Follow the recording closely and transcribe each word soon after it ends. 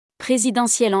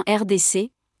Présidentielle en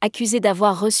RDC, accusé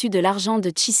d'avoir reçu de l'argent de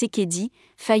Tshisekedi,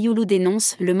 Fayulu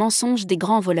dénonce le mensonge des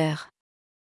grands voleurs.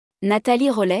 Nathalie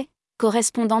Rolley,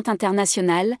 correspondante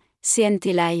internationale,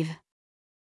 CNT Live.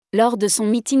 Lors de son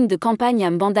meeting de campagne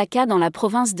à Mbandaka dans la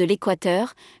province de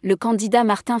l'Équateur, le candidat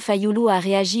Martin Fayulu a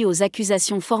réagi aux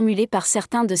accusations formulées par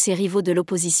certains de ses rivaux de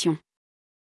l'opposition.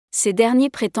 Ces derniers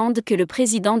prétendent que le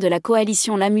président de la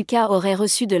coalition Lamuka aurait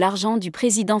reçu de l'argent du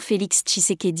président Félix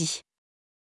Tshisekedi.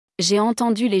 J'ai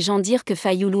entendu les gens dire que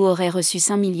Fayulu aurait reçu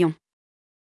 5 millions.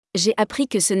 J'ai appris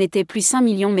que ce n'était plus 5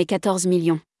 millions mais 14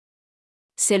 millions.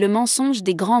 C'est le mensonge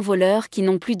des grands voleurs qui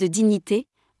n'ont plus de dignité,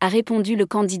 a répondu le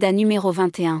candidat numéro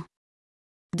 21.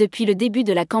 Depuis le début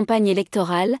de la campagne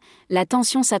électorale, la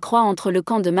tension s'accroît entre le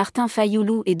camp de Martin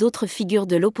Fayulu et d'autres figures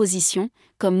de l'opposition,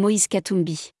 comme Moïse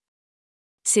Katumbi.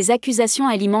 Ces accusations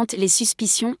alimentent les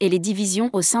suspicions et les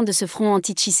divisions au sein de ce front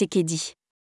anti-Tshisekedi.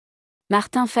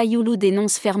 Martin Fayulu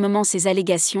dénonce fermement ces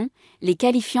allégations, les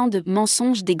qualifiant de «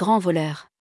 mensonges des grands voleurs ».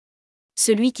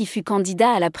 Celui qui fut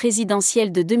candidat à la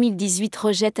présidentielle de 2018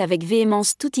 rejette avec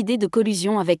véhémence toute idée de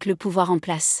collusion avec le pouvoir en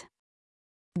place.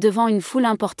 Devant une foule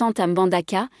importante à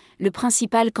Mbandaka, le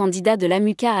principal candidat de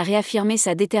Lamuka a réaffirmé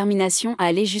sa détermination à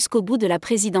aller jusqu'au bout de la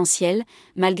présidentielle,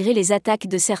 malgré les attaques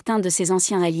de certains de ses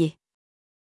anciens alliés.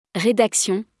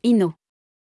 Rédaction, Inno.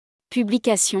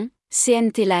 Publication,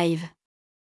 CNT Live.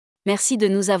 Merci de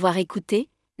nous avoir écoutés,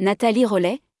 Nathalie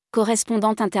Rolley,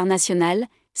 correspondante internationale,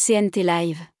 CNT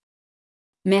Live.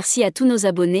 Merci à tous nos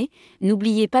abonnés,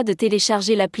 n'oubliez pas de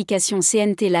télécharger l'application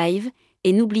CNT Live,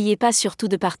 et n'oubliez pas surtout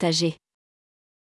de partager.